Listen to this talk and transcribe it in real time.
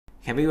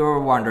Have you ever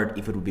wondered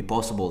if it would be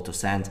possible to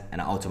send an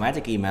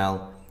automatic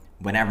email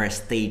whenever a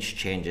stage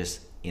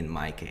changes in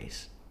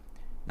MyCase?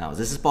 Now,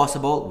 this is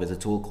possible with a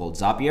tool called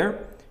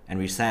Zapier, and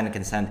we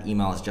can send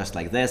emails just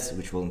like this,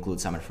 which will include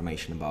some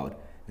information about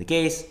the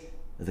case,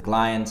 the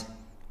client,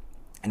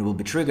 and will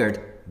be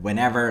triggered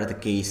whenever the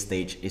case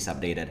stage is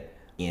updated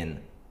in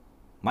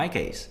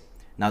MyCase.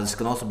 Now, this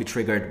can also be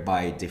triggered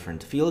by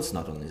different fields,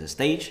 not only the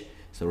stage,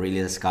 so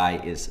really the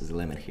sky is the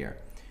limit here.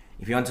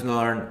 If you want to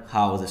learn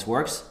how this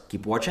works,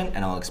 keep watching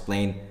and I'll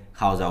explain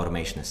how the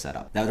automation is set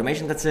up. The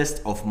automation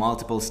consists of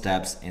multiple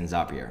steps in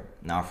Zapier.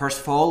 Now, first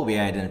of all, we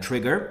add in a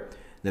trigger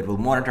that will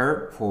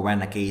monitor for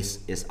when a case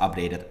is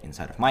updated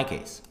inside of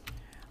MyCase.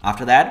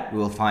 After that, we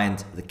will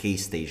find the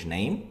case stage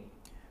name.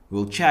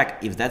 We'll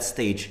check if that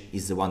stage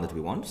is the one that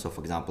we want. So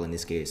for example, in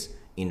this case,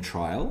 in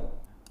trial.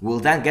 We'll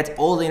then get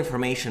all the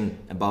information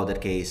about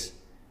that case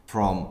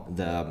from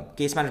the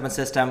case management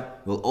system.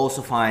 We'll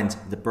also find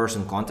the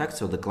person contact,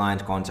 so the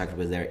client contact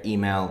with their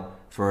email,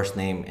 first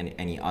name, and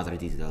any other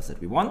details that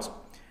we want.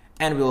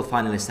 And we'll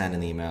finally send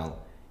an email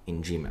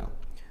in Gmail.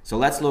 So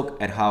let's look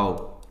at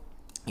how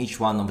each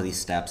one of these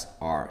steps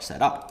are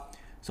set up.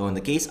 So in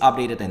the case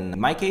updated in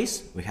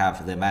MyCase, we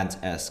have the event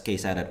as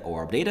case added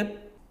or updated.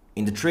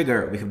 In the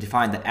trigger, we have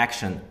defined the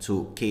action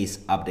to case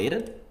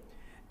updated.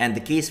 And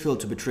the case field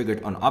to be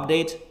triggered on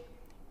update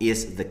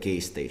is the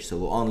case stage. So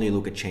we'll only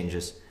look at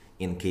changes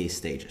in case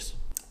stages.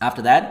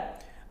 After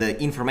that,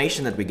 the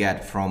information that we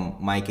get from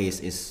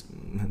MyCase is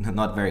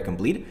not very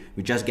complete.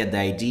 We just get the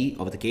ID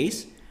of the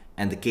case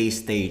and the case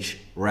stage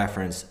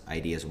reference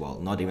ID as well,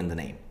 not even the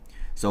name.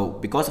 So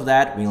because of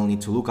that, we'll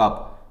need to look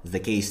up the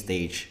case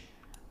stage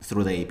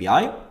through the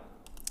API.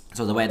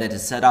 So the way that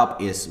it's set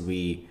up is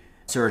we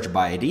search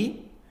by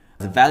ID.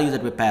 The value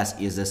that we pass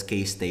is this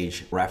case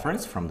stage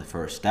reference from the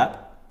first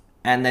step.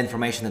 And the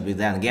information that we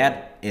then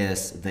get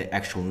is the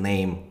actual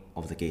name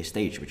of the case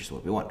stage, which is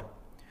what we want.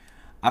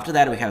 After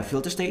that, we have a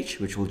filter stage,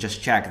 which will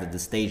just check that the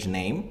stage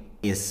name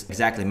is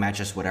exactly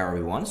matches whatever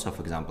we want. So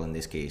for example, in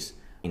this case,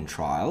 in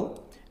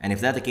trial. And if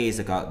that's the case,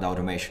 the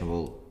automation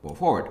will go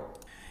forward.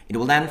 It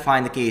will then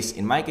find the case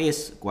in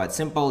MyCase, quite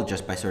simple,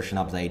 just by searching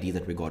up the ID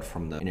that we got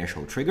from the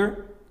initial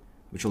trigger,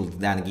 which will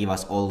then give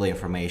us all the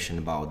information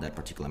about that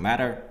particular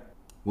matter.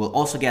 We'll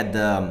also get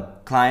the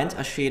client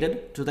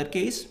associated to that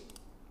case.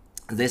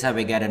 This I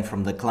will get in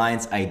from the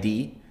client's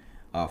ID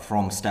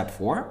from step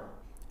 4.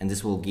 And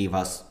this will give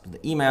us the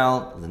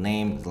email, the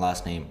name, the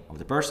last name of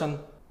the person.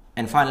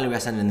 And finally, we are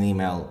sending an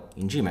email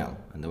in Gmail.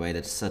 And the way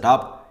that's set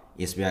up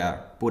is we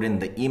are putting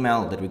the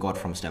email that we got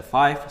from step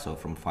 5, so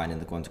from finding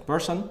the contact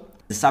person.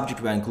 The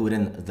subject, we are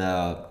including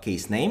the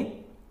case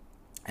name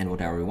and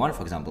whatever we want,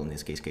 for example, in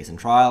this case, case in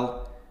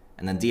trial.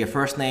 And then dear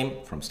first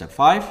name from step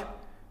 5.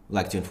 We'd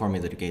like to inform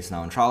you that your case is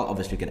now in trial.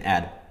 Obviously, you can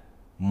add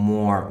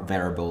more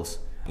variables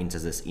into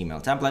this email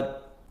template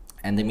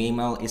and the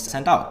email is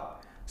sent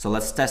out. So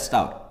let's test it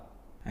out.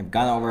 I've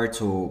gone over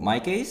to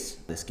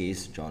MyCase, this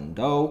case, John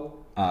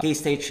Doe. Case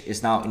stage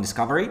is now in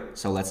discovery.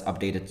 So let's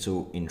update it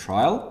to in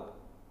trial.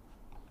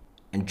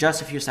 And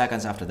just a few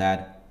seconds after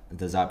that,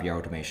 the Zapier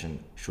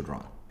automation should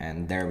run.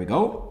 And there we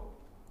go.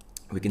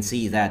 We can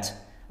see that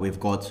we've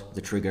got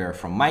the trigger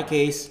from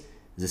MyCase.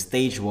 The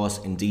stage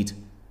was indeed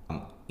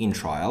in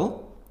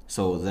trial.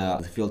 So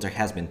the filter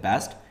has been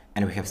passed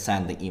and we have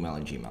sent the email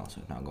in Gmail.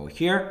 So now go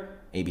here,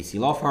 ABC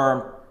Law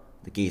Firm,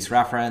 the case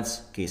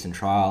reference, case in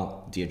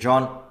trial, dear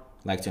John,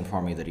 I'd like to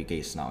inform you that your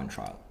case is now in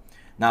trial.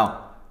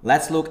 Now,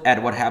 let's look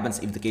at what happens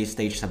if the case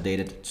stage is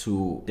updated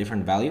to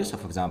different values. So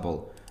for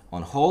example,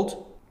 on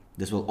hold,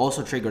 this will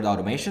also trigger the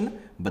automation,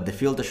 but the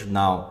filter should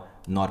now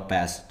not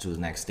pass to the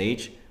next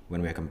stage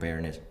when we are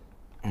comparing it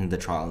in the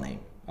trial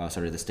name,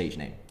 the stage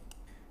name.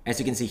 As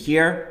you can see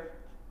here,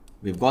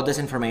 we've got this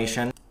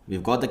information,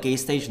 we've got the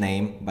case stage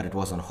name, but it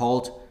was on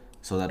hold,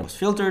 so that was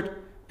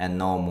filtered and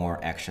no more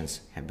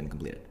actions have been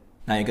completed.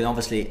 Now you can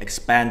obviously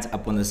expand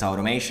upon this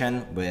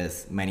automation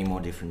with many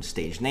more different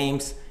stage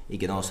names. You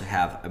can also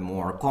have a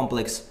more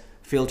complex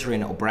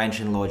filtering or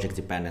branching logic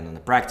depending on the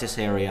practice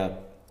area,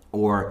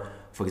 or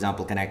for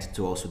example, connected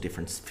to also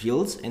different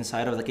fields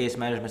inside of the case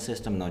management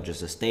system, not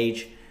just the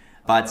stage,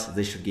 but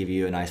this should give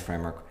you a nice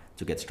framework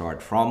to get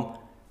started from.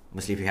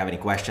 Obviously, if you have any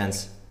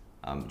questions,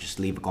 just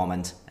leave a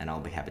comment and I'll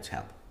be happy to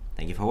help.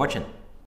 Thank you for watching.